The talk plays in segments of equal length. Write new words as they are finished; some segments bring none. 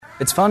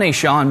It's funny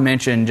Sean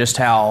mentioned just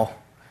how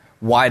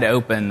wide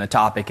open the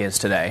topic is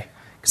today,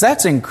 because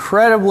that's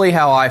incredibly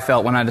how I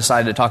felt when I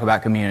decided to talk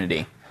about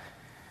community.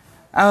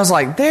 I was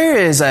like, there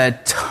is a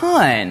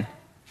ton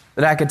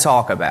that I could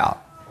talk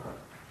about.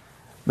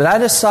 But I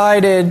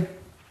decided,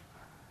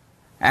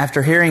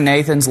 after hearing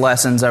Nathan's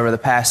lessons over the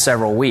past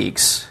several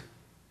weeks,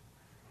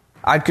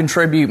 I'd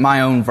contribute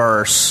my own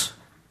verse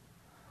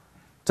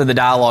to the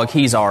dialogue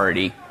he's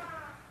already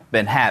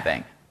been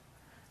having,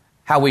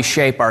 how we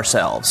shape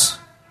ourselves.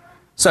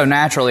 So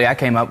naturally, I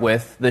came up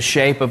with the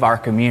shape of our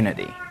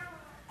community.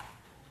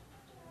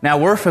 Now,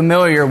 we're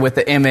familiar with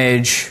the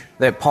image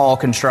that Paul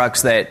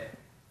constructs that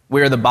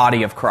we're the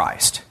body of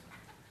Christ.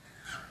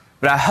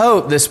 But I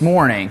hope this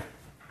morning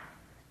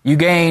you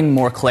gain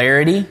more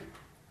clarity,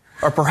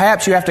 or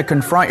perhaps you have to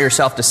confront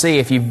yourself to see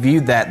if you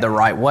viewed that the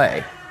right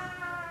way.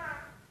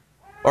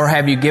 Or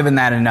have you given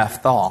that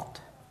enough thought?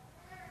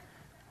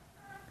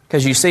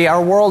 Because you see,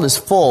 our world is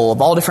full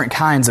of all different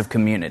kinds of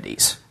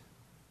communities.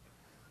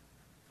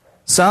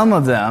 Some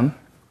of them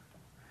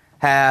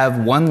have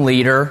one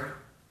leader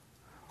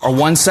or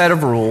one set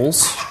of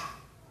rules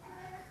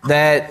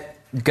that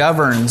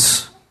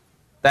governs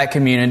that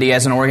community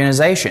as an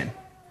organization.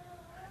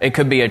 It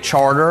could be a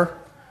charter,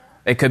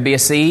 it could be a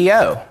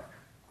CEO.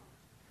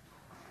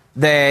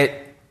 That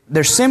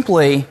there's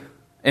simply,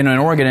 in an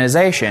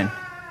organization,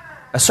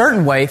 a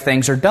certain way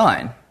things are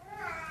done.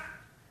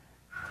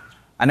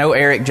 I know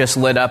Eric just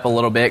lit up a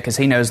little bit because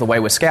he knows the way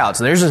with Scouts.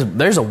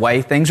 There's a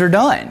way things are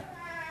done.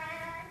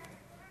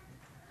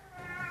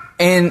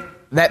 And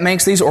that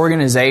makes these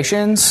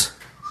organizations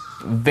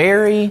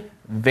very,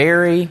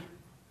 very,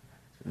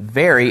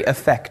 very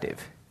effective.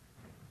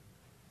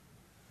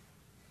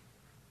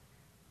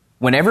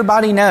 When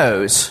everybody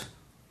knows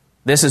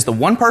this is the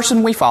one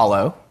person we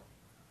follow,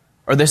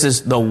 or this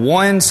is the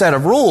one set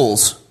of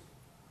rules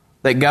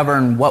that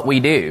govern what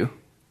we do,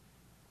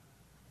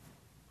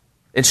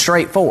 it's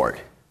straightforward.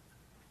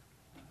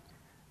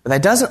 But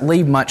that doesn't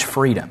leave much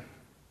freedom.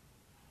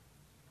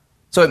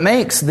 So it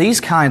makes these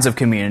kinds of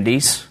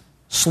communities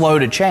slow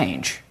to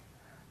change.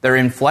 They're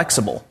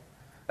inflexible,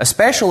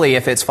 especially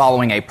if it's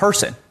following a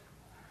person.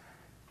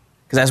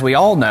 Because as we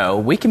all know,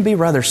 we can be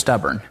rather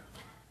stubborn.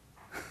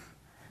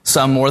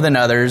 Some more than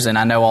others, and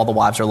I know all the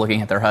wives are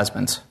looking at their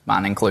husbands,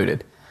 mine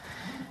included.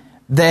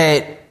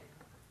 That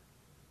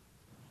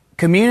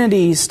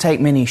communities take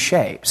many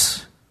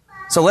shapes.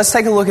 So let's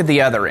take a look at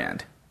the other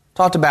end.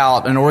 Talked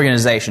about an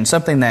organization,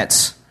 something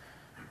that's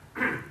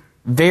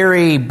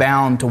very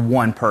bound to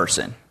one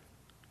person.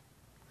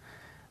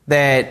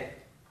 That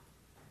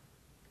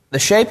the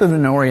shape of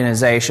an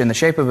organization, the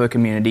shape of a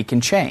community can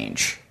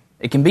change.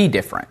 It can be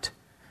different.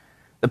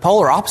 The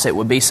polar opposite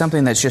would be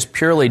something that's just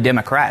purely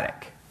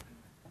democratic.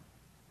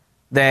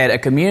 That a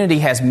community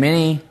has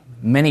many,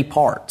 many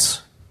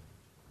parts,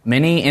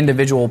 many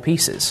individual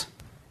pieces.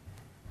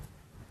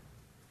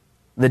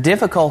 The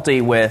difficulty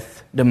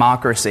with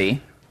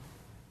democracy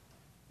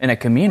in a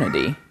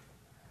community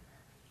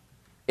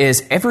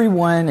is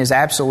everyone is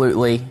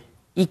absolutely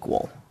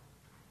equal,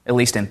 at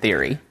least in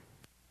theory.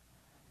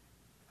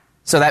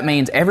 So that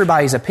means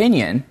everybody's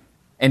opinion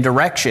and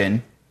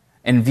direction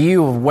and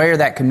view of where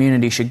that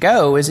community should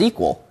go is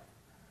equal.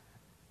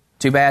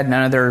 Too bad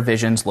none of their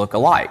visions look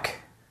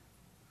alike.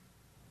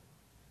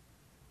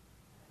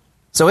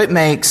 So it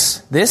makes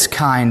this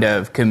kind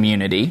of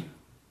community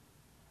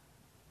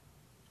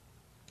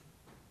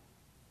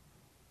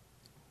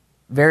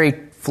very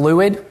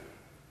fluid,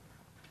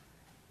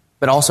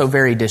 but also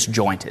very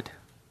disjointed.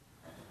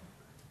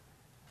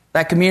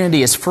 That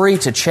community is free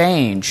to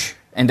change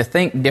and to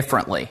think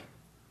differently,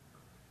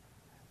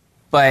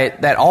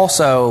 but that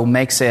also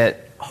makes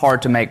it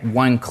hard to make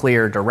one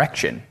clear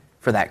direction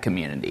for that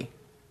community.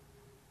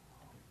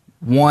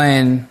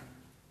 One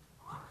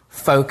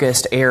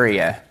focused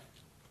area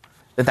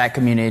that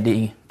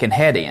community can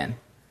head in.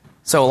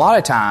 So a lot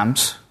of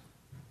times,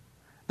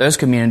 those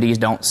communities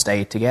don't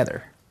stay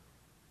together.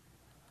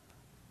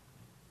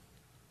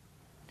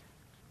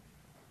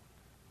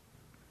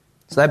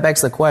 So that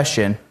begs the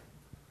question,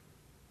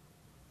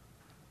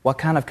 what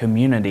kind of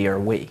community are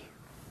we?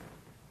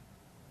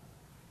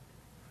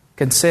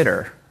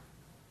 Consider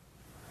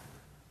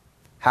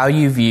how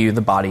you view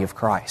the body of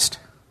Christ.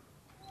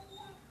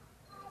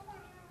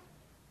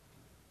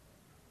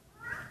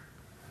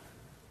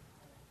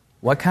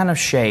 What kind of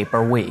shape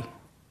are we?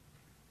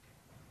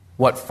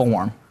 What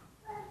form?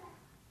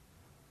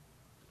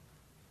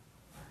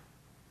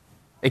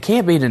 It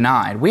can't be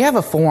denied. We have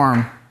a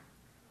form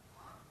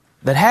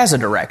that has a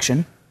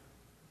direction.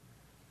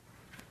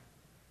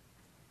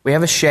 We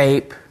have a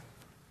shape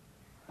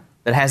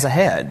that has a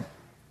head.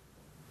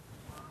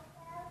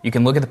 You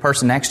can look at the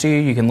person next to you.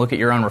 You can look at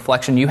your own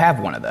reflection. You have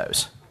one of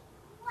those.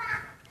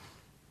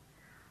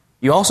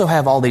 You also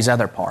have all these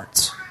other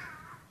parts.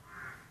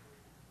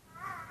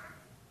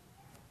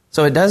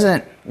 So it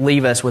doesn't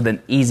leave us with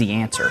an easy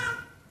answer.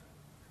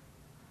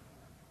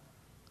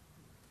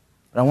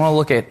 But I want to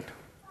look at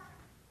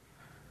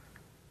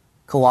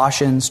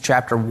Colossians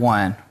chapter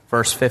 1,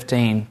 verse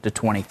 15 to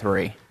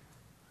 23.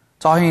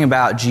 talking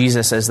about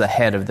Jesus as the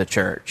head of the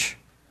church,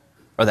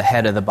 or the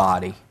head of the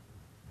body.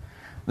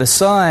 The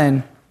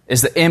Son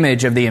is the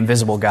image of the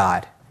invisible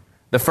God,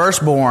 the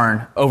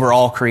firstborn over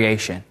all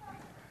creation.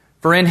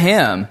 For in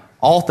Him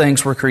all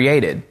things were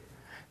created,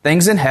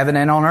 things in heaven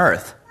and on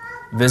earth,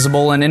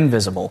 visible and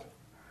invisible,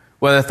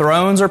 whether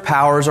thrones or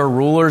powers or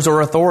rulers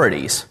or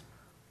authorities.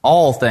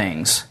 All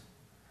things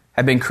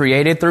have been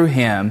created through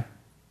Him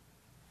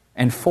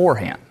and for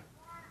Him.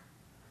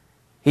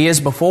 He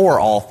is before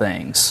all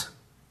things,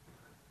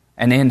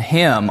 and in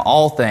Him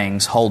all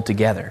things hold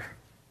together.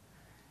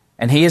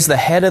 And He is the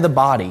head of the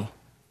body,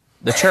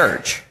 the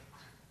church.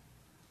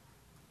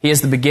 He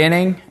is the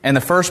beginning and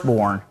the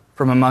firstborn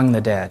from among the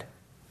dead,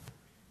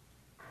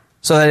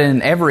 so that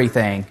in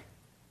everything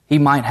He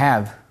might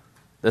have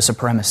the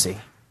supremacy.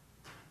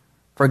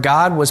 For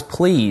God was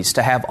pleased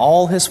to have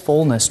all His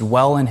fullness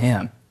dwell in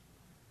Him,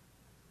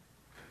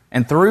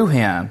 and through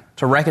Him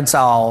to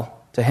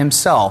reconcile to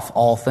Himself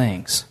all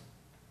things,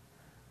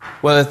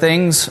 whether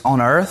things on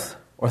earth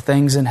or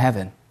things in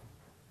heaven,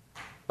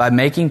 by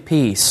making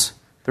peace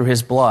through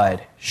His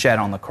blood shed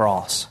on the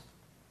cross.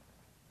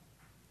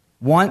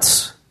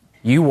 Once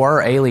you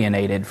were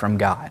alienated from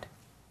God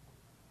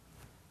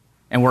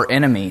and were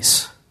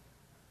enemies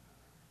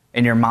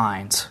in your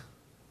minds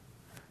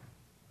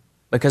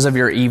because of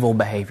your evil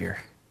behavior.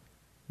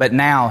 But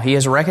now He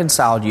has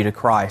reconciled you to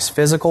Christ's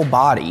physical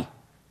body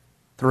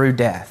through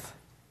death,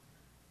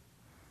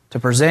 to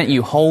present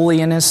you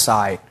holy in His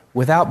sight,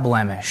 without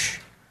blemish,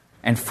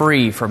 and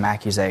free from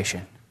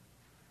accusation.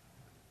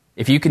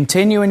 If you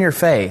continue in your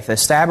faith,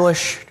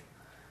 established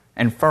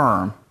and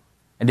firm,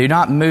 and do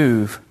not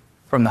move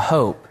from the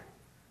hope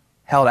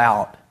held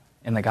out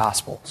in the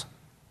Gospels.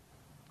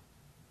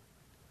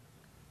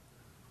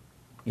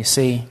 You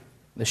see,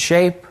 the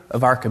shape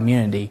of our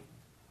community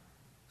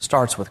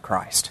starts with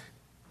Christ.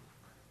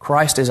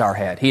 Christ is our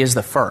head. He is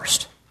the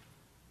first.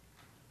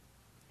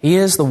 He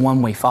is the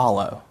one we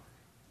follow.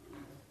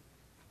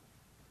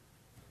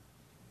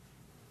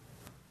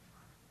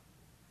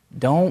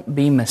 Don't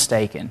be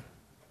mistaken.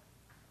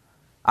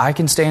 I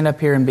can stand up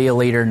here and be a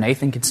leader.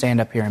 Nathan can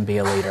stand up here and be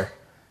a leader.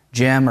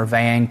 Jim or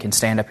Van can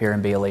stand up here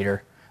and be a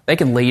leader. They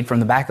can lead from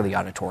the back of the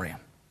auditorium.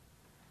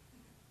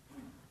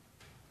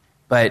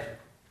 But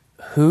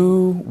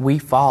who we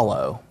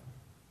follow,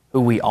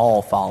 who we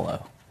all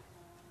follow,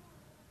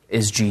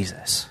 is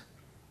Jesus.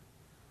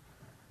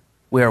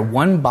 We are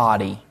one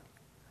body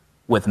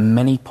with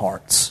many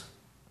parts.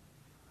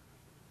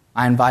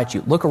 I invite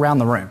you, look around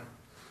the room.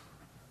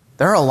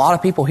 There are a lot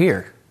of people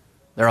here.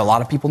 There are a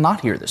lot of people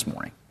not here this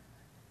morning.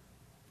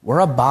 We're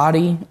a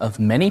body of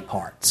many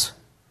parts,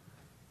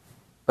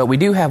 but we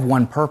do have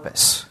one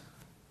purpose.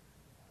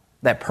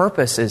 That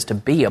purpose is to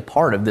be a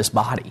part of this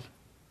body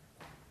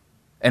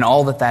and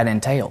all that that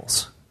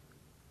entails,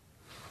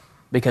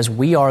 because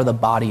we are the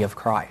body of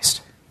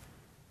Christ.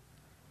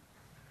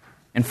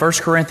 In 1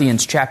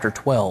 Corinthians chapter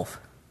 12,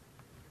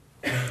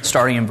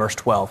 starting in verse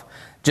 12,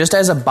 just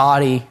as a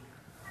body,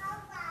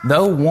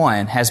 though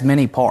one, has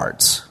many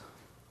parts,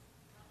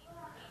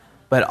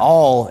 but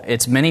all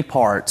its many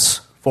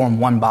parts form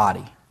one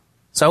body,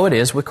 so it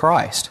is with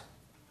Christ.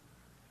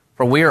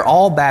 For we are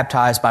all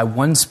baptized by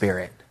one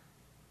Spirit,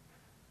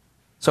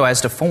 so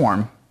as to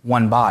form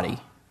one body,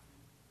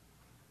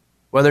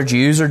 whether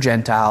Jews or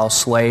Gentiles,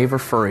 slave or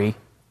free.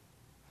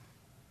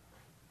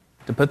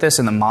 To put this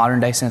in the modern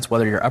day sense,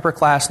 whether you're upper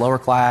class, lower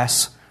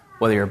class,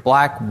 whether you're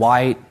black,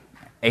 white,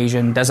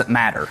 Asian, doesn't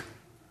matter.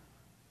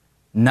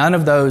 None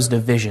of those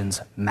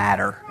divisions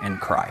matter in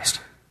Christ.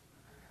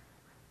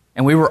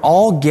 And we were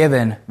all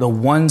given the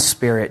one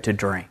Spirit to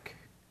drink.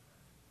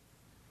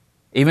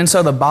 Even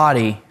so, the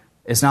body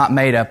is not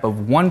made up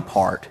of one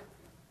part,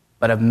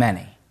 but of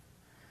many.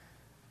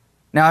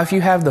 Now, if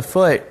the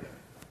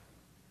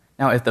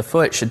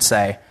foot should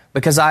say,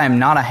 because I am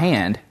not a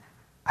hand,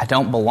 I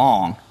don't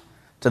belong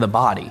to the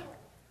body,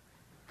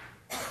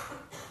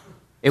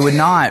 it would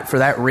not, for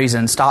that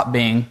reason, stop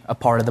being a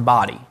part of the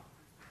body.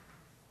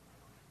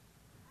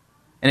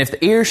 And if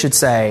the ear should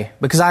say,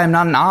 because I am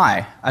not an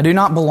eye, I do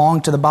not belong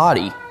to the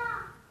body,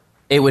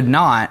 it would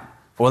not,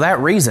 for that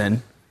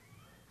reason,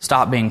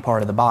 stop being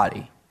part of the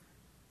body.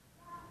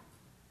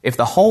 If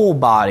the whole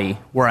body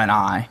were an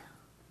eye,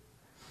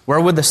 where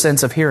would the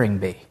sense of hearing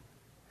be?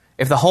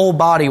 If the whole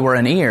body were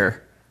an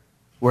ear,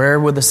 where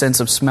would the sense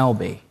of smell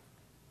be?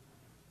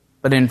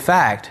 But in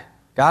fact,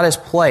 God has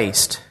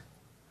placed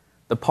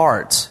the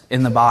parts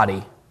in the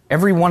body,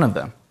 every one of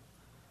them,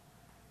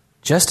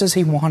 just as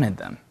He wanted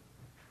them.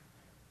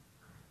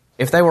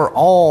 If they were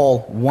all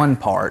one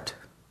part,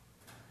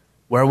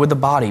 where would the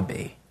body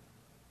be?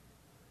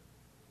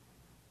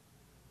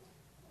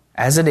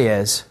 As it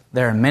is,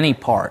 there are many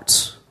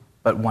parts,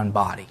 but one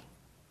body.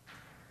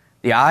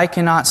 The eye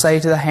cannot say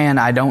to the hand,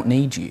 I don't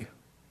need you.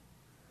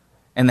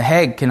 And the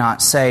head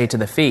cannot say to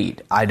the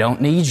feet, I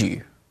don't need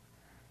you.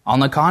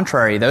 On the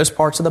contrary, those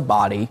parts of the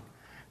body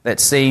that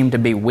seem to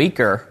be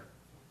weaker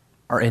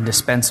are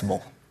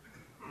indispensable.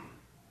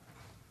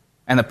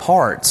 And the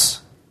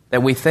parts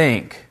that we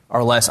think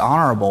are less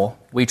honorable,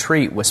 we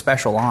treat with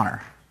special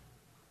honor.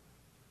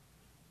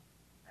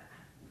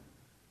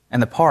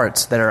 and the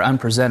parts that are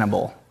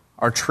unpresentable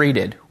are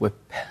treated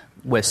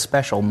with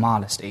special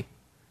modesty,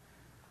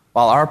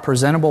 while our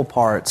presentable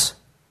parts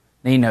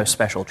need no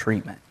special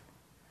treatment.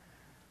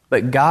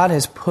 But God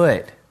has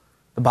put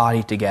the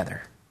body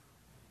together,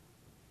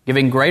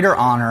 giving greater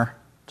honor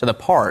to the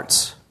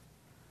parts,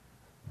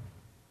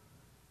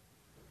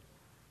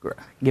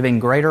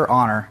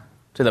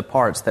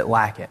 that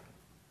lack it,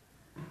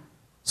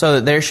 so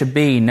that there should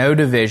be no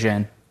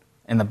division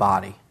in the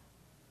body,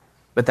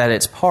 but that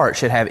its parts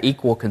should have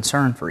equal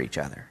concern for each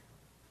other.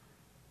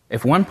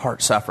 If one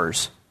part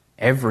suffers,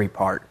 every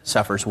part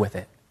suffers with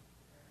it.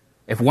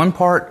 If one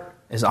part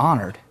is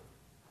honored,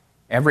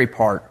 every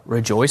part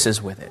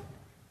rejoices with it.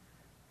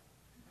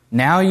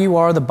 Now you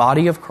are the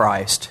body of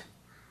Christ,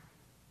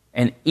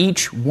 and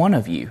each one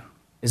of you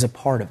is a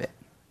part of it.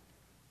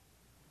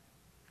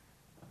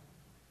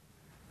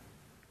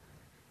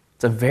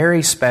 It's a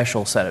very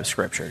special set of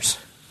scriptures,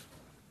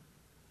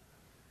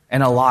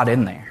 and a lot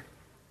in there.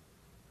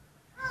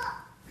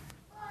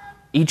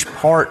 Each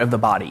part of the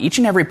body, each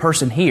and every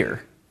person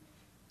here,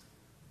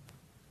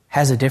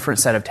 has a different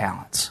set of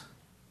talents,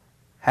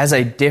 has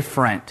a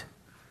different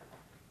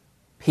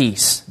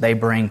piece they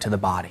bring to the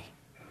body.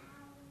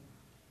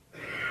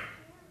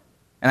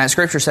 And that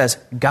scripture says,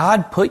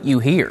 God put you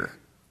here.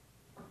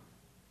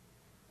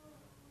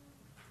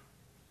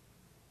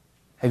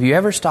 Have you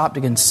ever stopped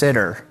to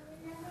consider,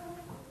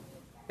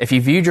 if you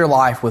viewed your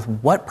life with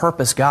what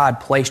purpose God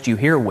placed you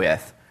here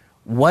with,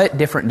 what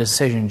different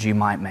decisions you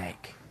might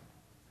make?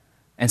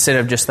 Instead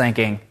of just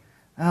thinking,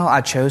 oh,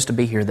 I chose to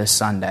be here this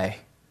Sunday,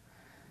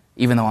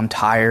 even though I'm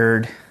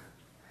tired,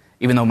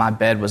 even though my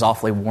bed was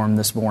awfully warm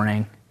this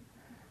morning.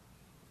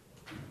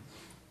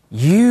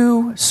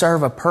 You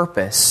serve a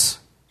purpose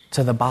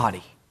to the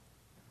body.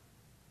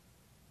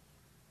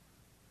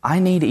 I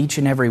need each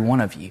and every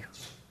one of you.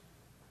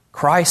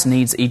 Christ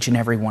needs each and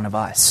every one of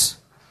us.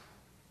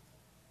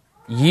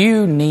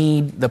 You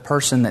need the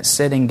person that's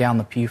sitting down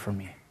the pew from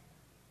you.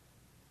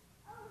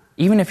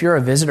 Even if you're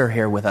a visitor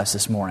here with us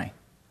this morning,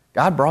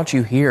 God brought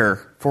you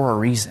here for a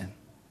reason,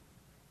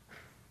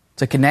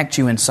 to connect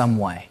you in some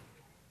way.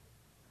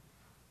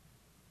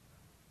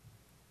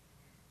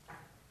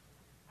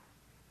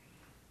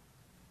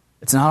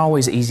 It's not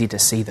always easy to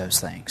see those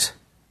things.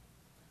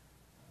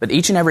 But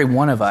each and every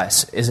one of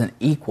us is an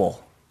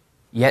equal,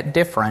 yet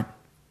different,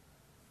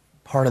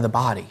 part of the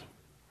body.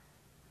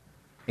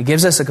 It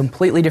gives us a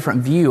completely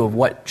different view of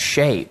what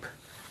shape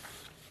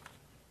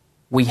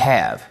we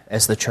have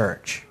as the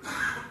church.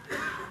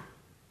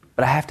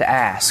 But I have to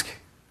ask,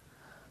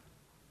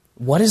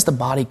 what is the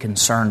body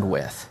concerned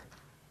with?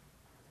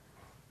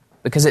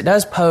 Because it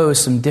does pose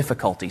some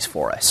difficulties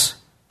for us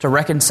to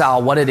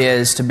reconcile what it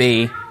is to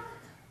be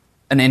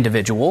an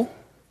individual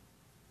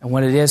and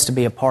what it is to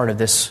be a part of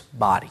this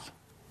body.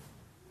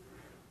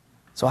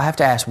 So I have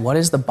to ask, what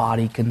is the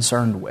body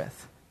concerned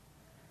with?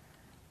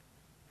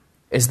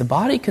 Is the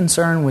body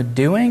concerned with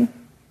doing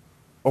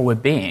or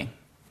with being?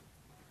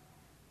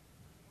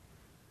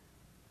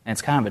 And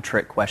it's kind of a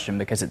trick question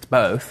because it's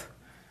both.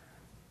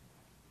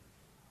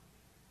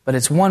 But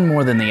it's one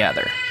more than the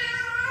other.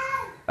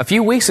 A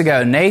few weeks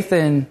ago,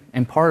 Nathan,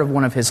 in part of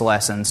one of his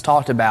lessons,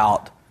 talked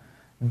about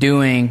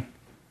doing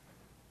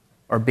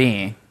or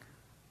being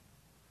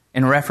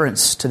in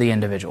reference to the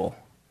individual.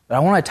 But I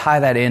want to tie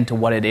that into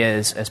what it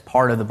is as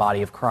part of the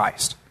body of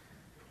Christ.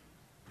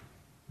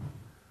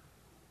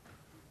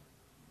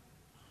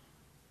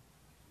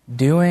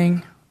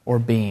 Doing or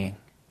being.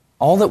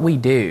 All that we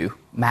do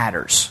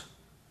matters.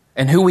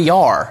 And who we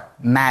are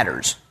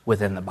matters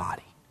within the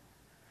body.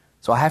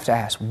 So I have to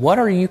ask, what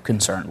are you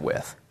concerned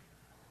with?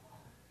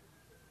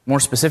 More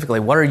specifically,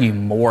 what are you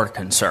more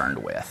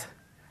concerned with?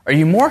 Are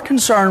you more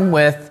concerned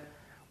with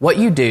what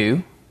you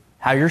do,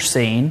 how you're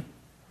seen?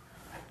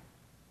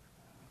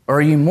 Or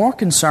are you more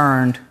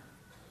concerned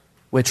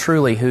with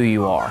truly who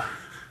you are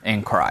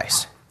in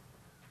Christ?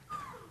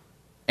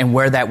 And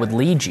where that would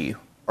lead you,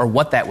 or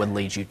what that would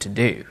lead you to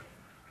do?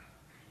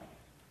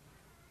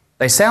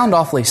 They sound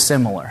awfully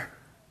similar,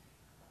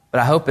 but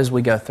I hope as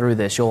we go through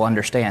this, you'll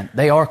understand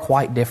they are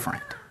quite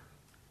different.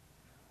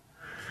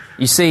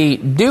 You see,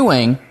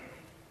 doing,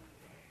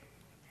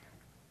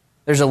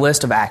 there's a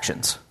list of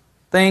actions.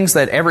 Things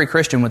that every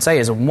Christian would say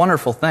is a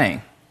wonderful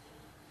thing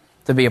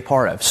to be a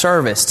part of.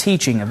 Service,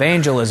 teaching,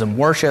 evangelism,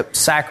 worship,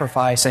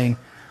 sacrificing,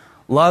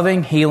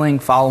 loving, healing,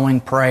 following,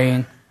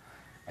 praying,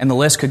 and the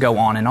list could go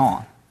on and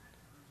on.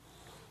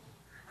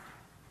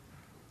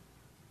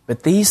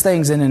 But these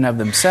things in and of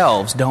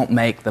themselves don't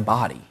make the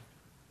body.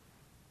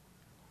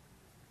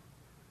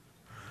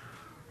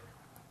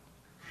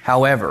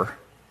 However,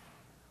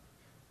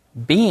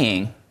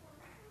 being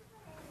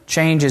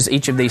changes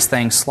each of these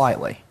things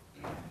slightly.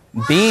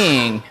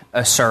 Being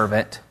a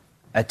servant,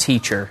 a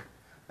teacher,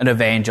 an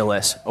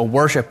evangelist, a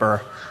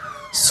worshiper,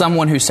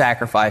 someone who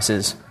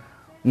sacrifices,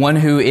 one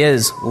who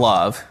is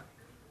love,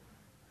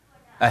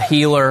 a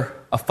healer,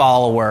 a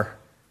follower,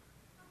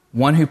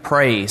 one who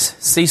prays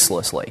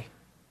ceaselessly.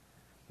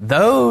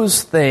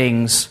 Those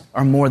things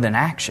are more than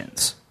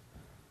actions.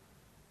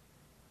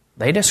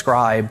 They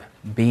describe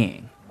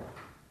being.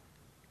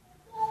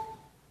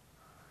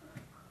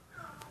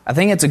 I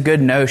think it's a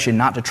good notion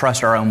not to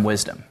trust our own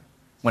wisdom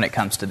when it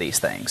comes to these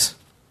things.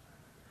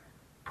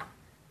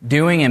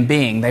 Doing and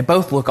being, they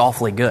both look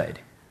awfully good.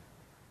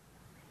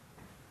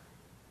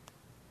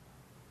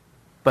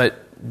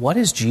 But what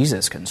is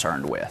Jesus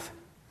concerned with?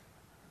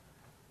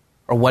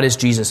 Or what is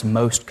Jesus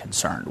most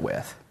concerned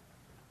with?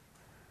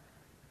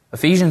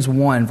 Ephesians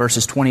 1,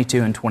 verses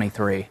 22 and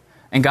 23.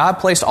 And God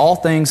placed all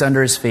things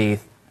under his feet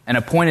and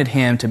appointed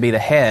him to be the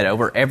head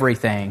over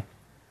everything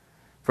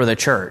for the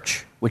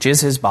church, which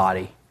is his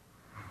body,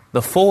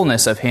 the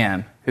fullness of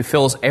him who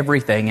fills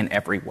everything in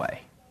every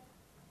way.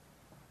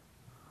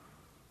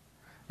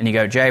 And you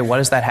go, Jay, what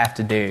does that have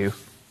to do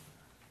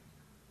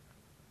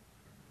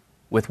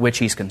with which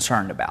he's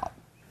concerned about?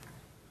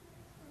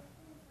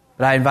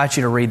 But I invite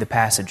you to read the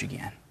passage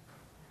again.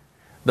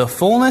 The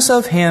fullness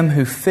of him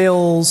who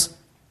fills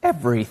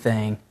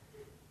everything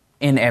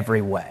in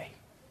every way.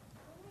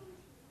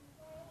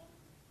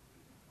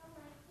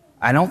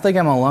 I don't think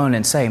I'm alone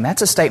in saying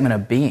that's a statement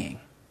of being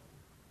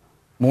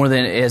more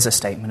than it is a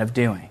statement of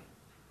doing.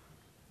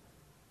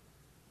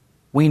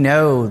 We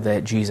know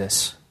that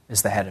Jesus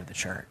is the head of the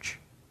church.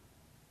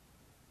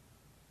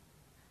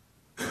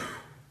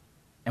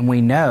 And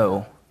we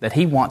know that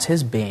he wants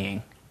his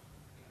being,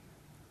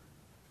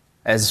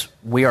 as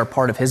we are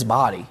part of his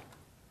body,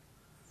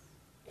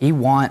 he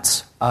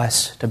wants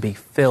us to be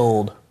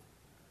filled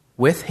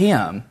with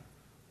him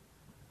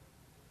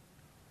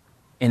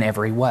in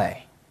every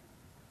way.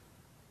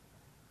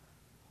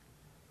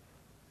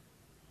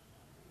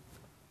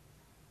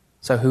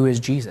 So who is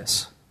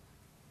Jesus?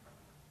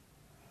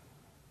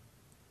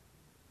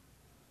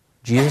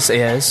 Jesus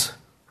is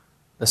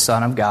the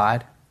Son of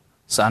God,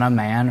 Son of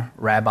Man,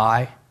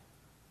 Rabbi,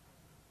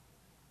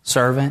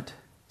 servant,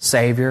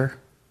 Savior,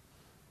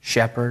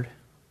 Shepherd,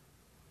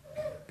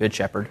 Good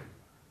Shepherd,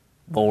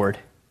 Lord.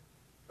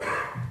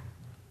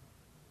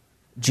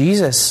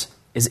 Jesus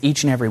is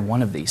each and every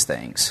one of these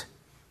things.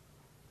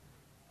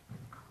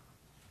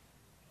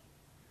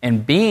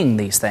 And being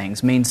these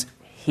things means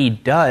he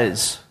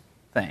does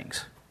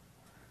things.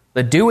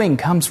 The doing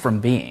comes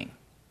from being.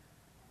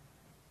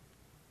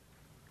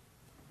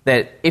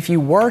 That if you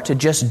were to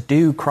just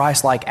do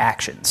Christ-like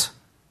actions,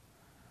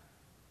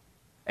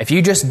 if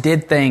you just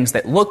did things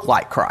that look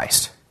like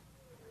Christ,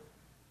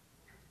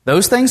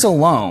 those things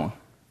alone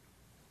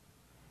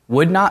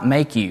would not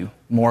make you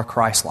more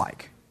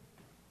Christ-like.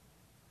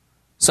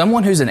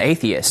 Someone who's an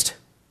atheist,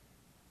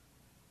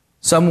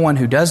 someone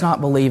who does not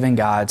believe in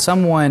God,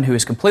 someone who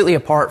is completely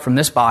apart from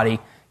this body,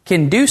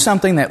 can do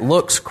something that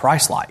looks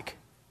Christ-like.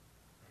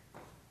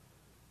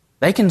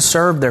 They can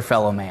serve their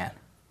fellow man.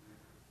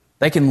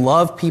 They can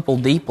love people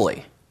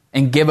deeply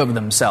and give of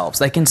themselves.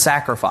 They can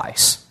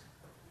sacrifice.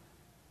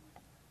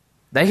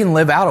 They can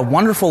live out a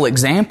wonderful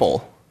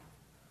example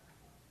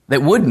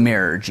that would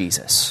mirror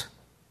Jesus.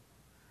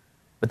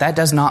 But that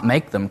does not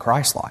make them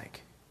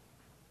Christ-like.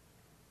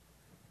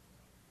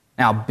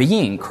 Now,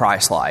 being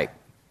Christ-like,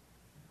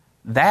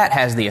 that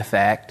has the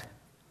effect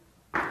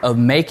of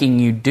making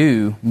you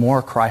do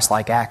more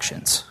Christ-like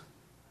actions.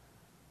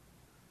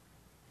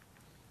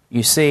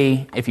 You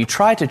see, if you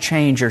try to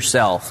change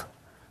yourself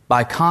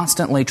by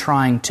constantly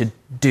trying to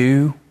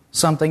do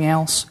something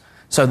else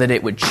so that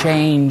it would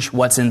change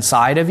what's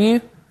inside of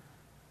you,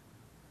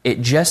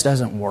 it just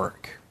doesn't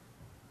work.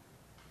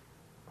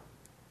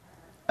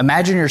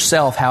 Imagine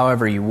yourself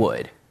however you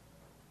would.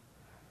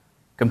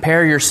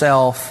 Compare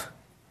yourself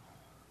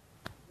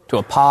to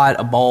a pot,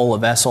 a bowl, a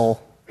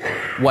vessel,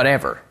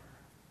 whatever.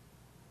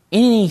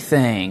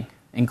 Anything,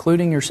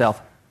 including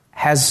yourself,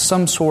 has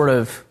some sort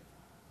of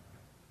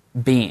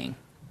being.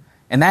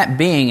 And that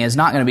being is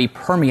not going to be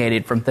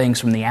permeated from things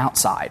from the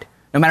outside.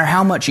 No matter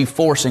how much you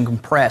force and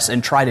compress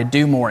and try to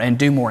do more and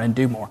do more and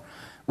do more.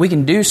 We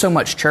can do so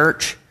much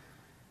church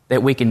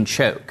that we can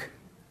choke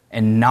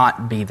and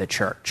not be the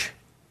church.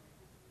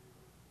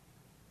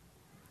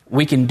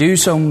 We can do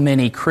so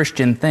many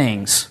Christian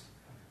things,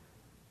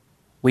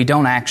 we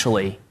don't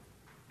actually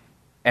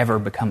ever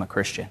become a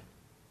Christian.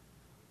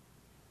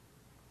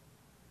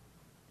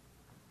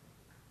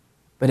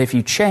 But if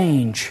you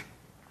change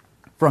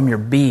from your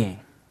being,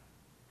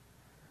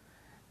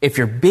 if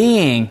your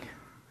being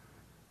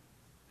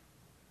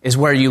is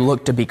where you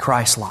look to be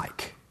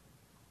Christ-like,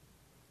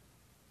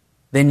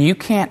 then you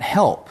can't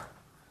help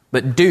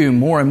but do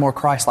more and more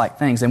Christ-like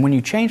things. And when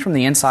you change from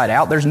the inside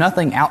out, there's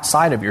nothing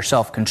outside of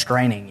yourself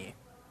constraining you.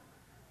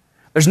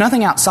 There's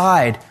nothing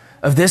outside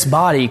of this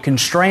body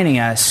constraining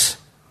us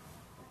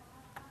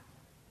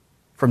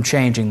from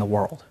changing the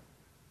world.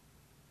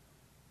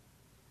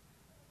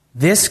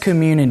 This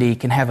community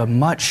can have a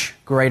much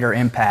greater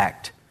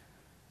impact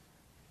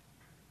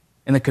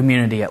in the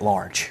community at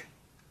large.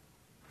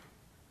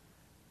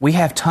 We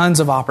have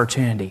tons of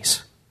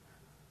opportunities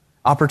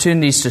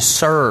to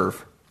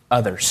serve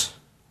others.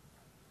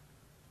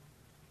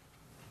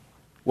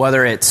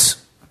 Whether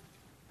it's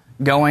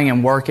going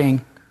and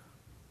working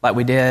like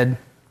we did a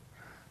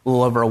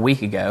little over a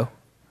week ago,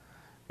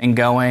 and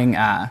going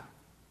to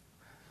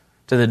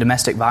the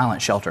domestic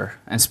violence shelter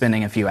and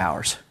spending a few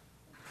hours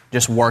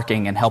just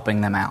working and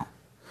helping them out.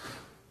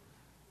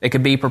 It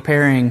could be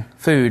preparing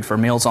food for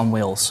Meals on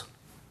Wheels,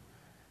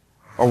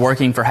 or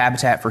working for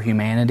Habitat for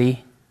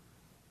Humanity,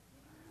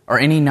 or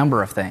any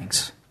number of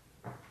things.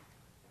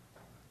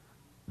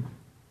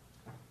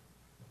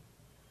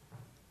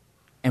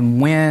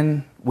 And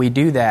when we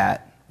do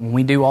that, when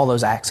we do all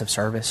those acts of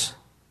service,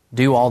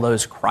 do all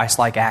those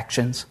Christ-like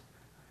actions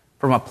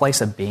from a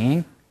place of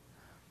being,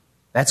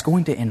 that's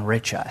going to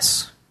enrich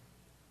us.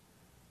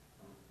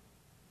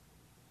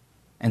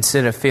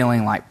 Instead of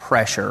feeling like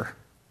pressure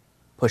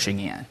pushing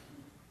in.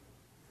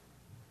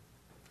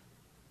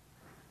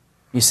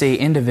 You see,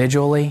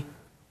 individually,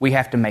 we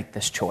have to make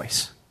this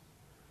choice.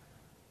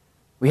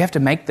 We have to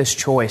make this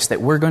choice that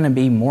we're going to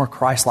be more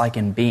Christ-like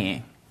in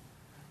being,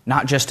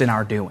 not just in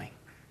our doing.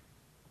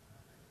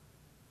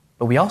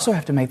 But we also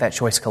have to make that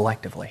choice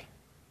collectively.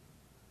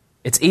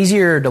 It's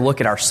easier to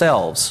look at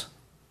ourselves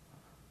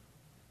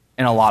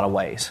in a lot of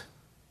ways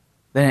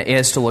than it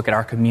is to look at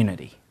our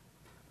community,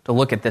 to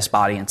look at this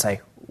body and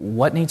say,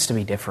 what needs to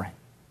be different?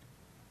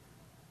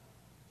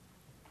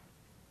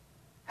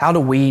 How do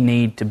we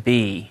need to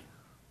be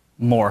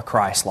more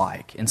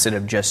Christ-like instead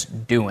of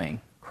just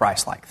doing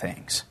Christ-like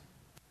things?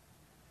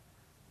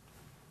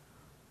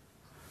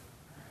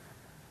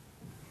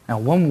 Now,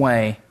 one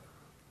way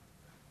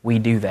we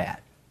do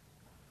that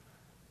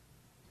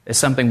is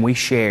something we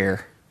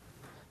share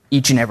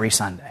each and every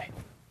Sunday.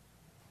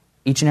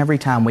 Each and every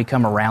time we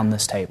come around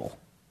this table,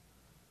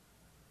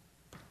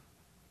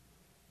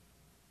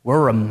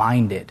 we're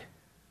reminded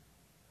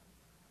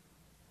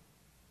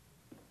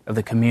of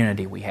the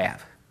community we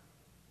have.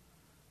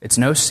 It's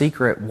no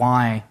secret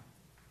why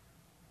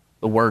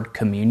the word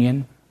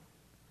communion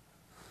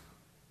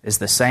is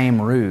the same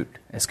root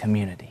as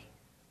community.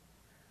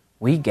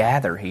 We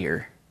gather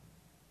here.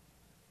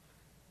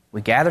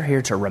 We gather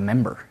here to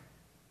remember.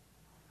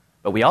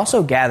 But we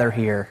also gather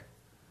here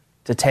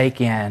to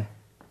take in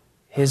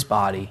His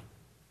body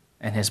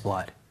and His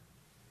blood.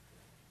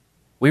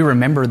 We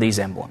remember these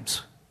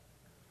emblems.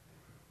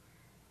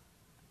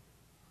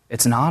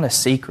 It's not a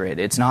secret.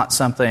 It's not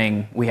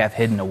something we have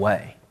hidden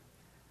away.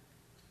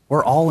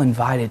 We're all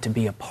invited to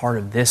be a part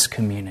of this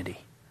community,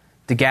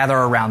 to gather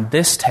around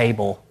this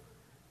table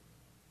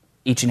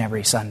each and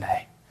every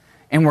Sunday.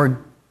 And we're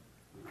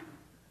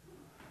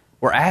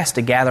asked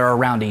to gather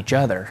around each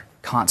other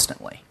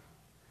constantly.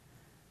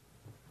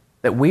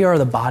 That we are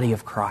the body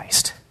of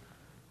Christ.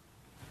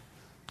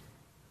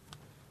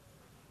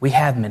 We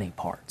have many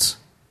parts,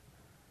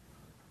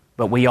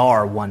 but we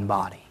are one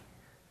body.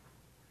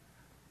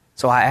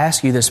 So I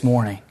ask you this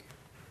morning,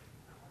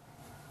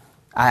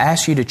 I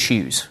ask you to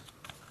choose.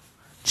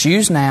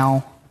 Choose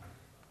now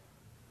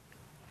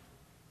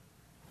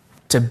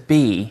to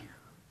be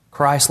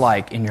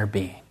Christ-like in your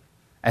being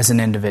as an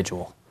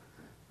individual.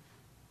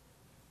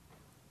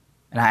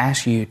 And I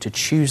ask you to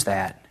choose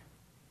that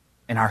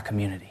in our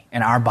community,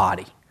 in our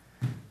body.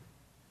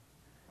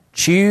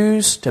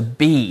 Choose to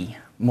be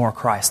more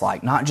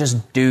Christ-like, not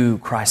just do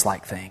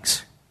Christ-like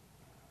things.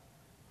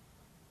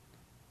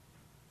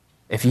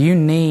 If you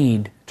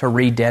need to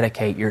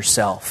rededicate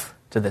yourself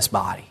to this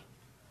body,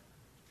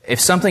 if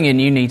something in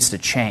you needs to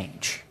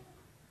change,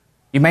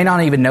 you may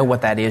not even know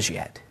what that is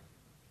yet.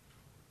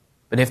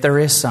 But if there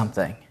is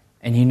something,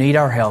 and you need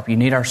our help, you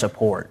need our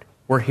support,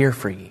 we're here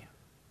for you.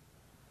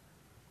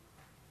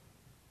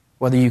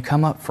 Whether you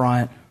come up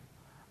front,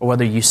 or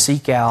whether you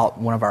seek out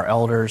one of our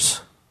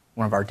elders,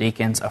 one of our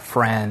deacons, a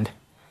friend,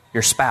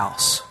 your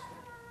spouse,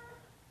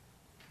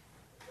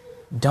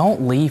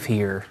 don't leave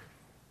here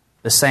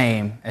the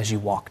same as you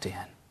walked in.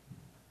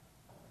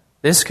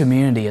 This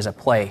community is a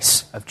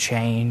place of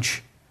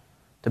change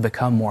to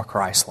become more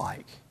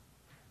Christ-like.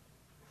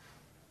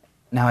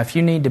 Now, if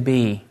you need to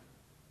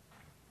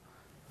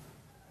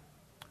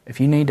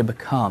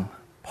become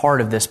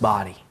part of this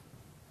body,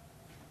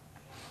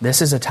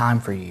 this is a time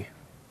for you.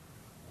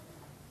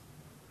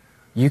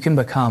 You can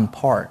become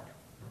part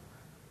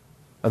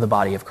of the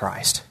body of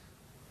Christ.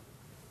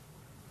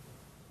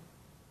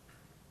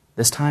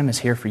 This time is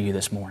here for you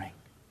this morning,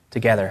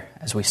 together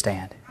as we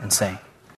stand and sing.